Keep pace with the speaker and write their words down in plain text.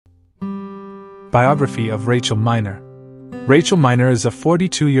Biography of Rachel Miner. Rachel Miner is a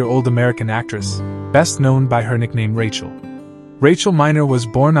 42-year-old American actress, best known by her nickname Rachel. Rachel Miner was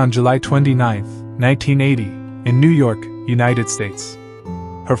born on July 29, 1980, in New York, United States.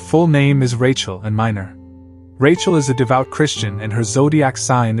 Her full name is Rachel Ann Miner. Rachel is a devout Christian and her zodiac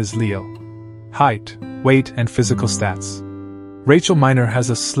sign is Leo. Height, weight, and physical stats. Rachel Miner has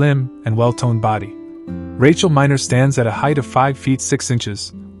a slim and well-toned body. Rachel Miner stands at a height of 5 feet 6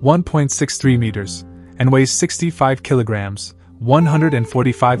 inches, 1.63 meters, and weighs 65 kilograms,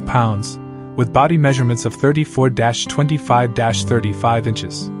 145 pounds, with body measurements of 34-25-35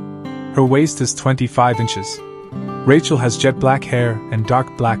 inches. Her waist is 25 inches. Rachel has jet black hair and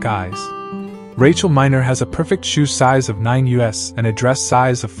dark black eyes. Rachel Miner has a perfect shoe size of 9 US and a dress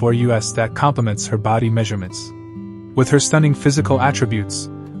size of 4 US that complements her body measurements. With her stunning physical attributes,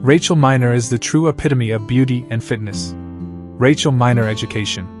 Rachel Miner is the true epitome of beauty and fitness. Rachel Miner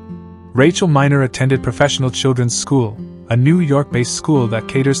Education. Rachel Miner attended Professional Children's School, a New York-based school that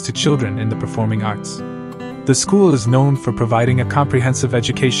caters to children in the performing arts. The school is known for providing a comprehensive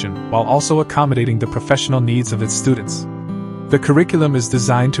education while also accommodating the professional needs of its students. The curriculum is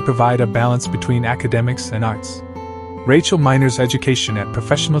designed to provide a balance between academics and arts. Rachel Miner's education at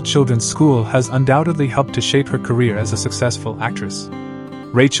Professional Children's School has undoubtedly helped to shape her career as a successful actress.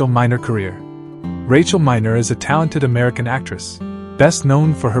 Rachel Miner Career. Rachel Miner is a talented American actress, best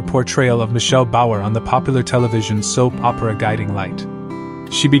known for her portrayal of Michelle Bauer on the popular television soap opera Guiding Light.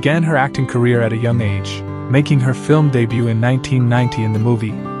 She began her acting career at a young age, making her film debut in 1990 in the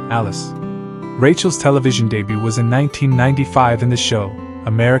movie Alice. Rachel's television debut was in 1995 in the show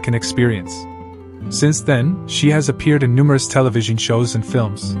American Experience. Since then, she has appeared in numerous television shows and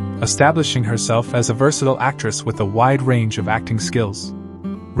films, establishing herself as a versatile actress with a wide range of acting skills.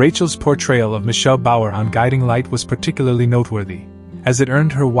 Rachel's portrayal of Michelle Bauer on Guiding Light was particularly noteworthy, as it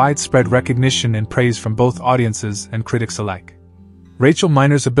earned her widespread recognition and praise from both audiences and critics alike. Rachel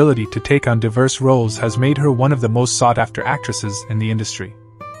Miner's ability to take on diverse roles has made her one of the most sought-after actresses in the industry.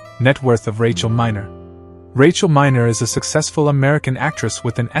 Net worth of Rachel Miner. Rachel Miner is a successful American actress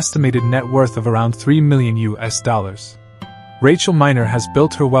with an estimated net worth of around $3 million US. Rachel Miner has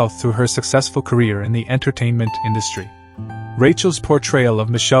built her wealth through her successful career in the entertainment industry. Rachel's portrayal of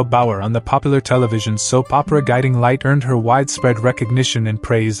Michelle Bauer on the popular television soap opera Guiding Light earned her widespread recognition and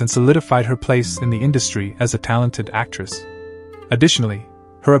praise and solidified her place in the industry as a talented actress. Additionally,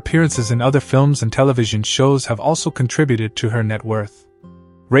 her appearances in other films and television shows have also contributed to her net worth.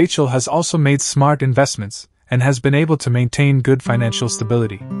 Rachel has also made smart investments and has been able to maintain good financial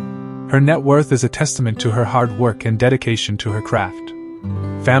stability. Her net worth is a testament to her hard work and dedication to her craft.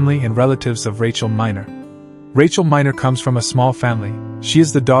 Family and relatives of Rachel Miner. Rachel Miner comes from a small family. She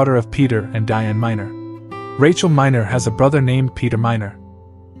is the daughter of Peter and Diane Miner. Rachel Miner has a brother named Peter Miner.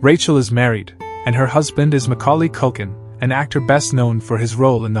 Rachel is married, and her husband is Macaulay Culkin, an actor best known for his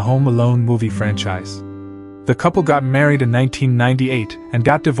role in the Home Alone movie franchise. The couple got married in 1998 and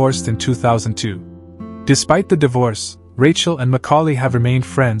got divorced in 2002. Despite the divorce, Rachel and Macaulay have remained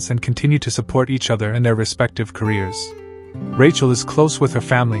friends and continue to support each other in their respective careers. Rachel is close with her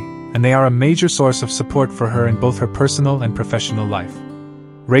family, and they are a major source of support for her in both her personal and professional life.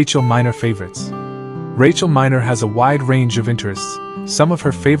 Rachel Miner Favorites. Rachel Miner has a wide range of interests. Some of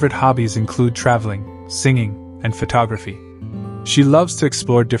her favorite hobbies include traveling, singing, and photography. She loves to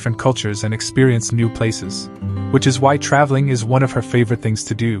explore different cultures and experience new places, which is why traveling is one of her favorite things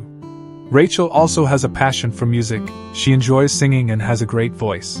to do. Rachel also has a passion for music. She enjoys singing and has a great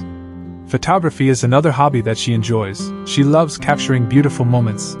voice. Photography is another hobby that she enjoys. She loves capturing beautiful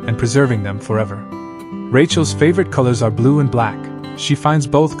moments and preserving them forever. Rachel's favorite colors are blue and black. She finds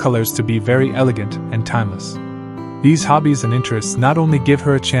both colors to be very elegant and timeless. These hobbies and interests not only give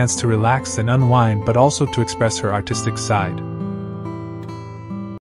her a chance to relax and unwind but also to express her artistic side.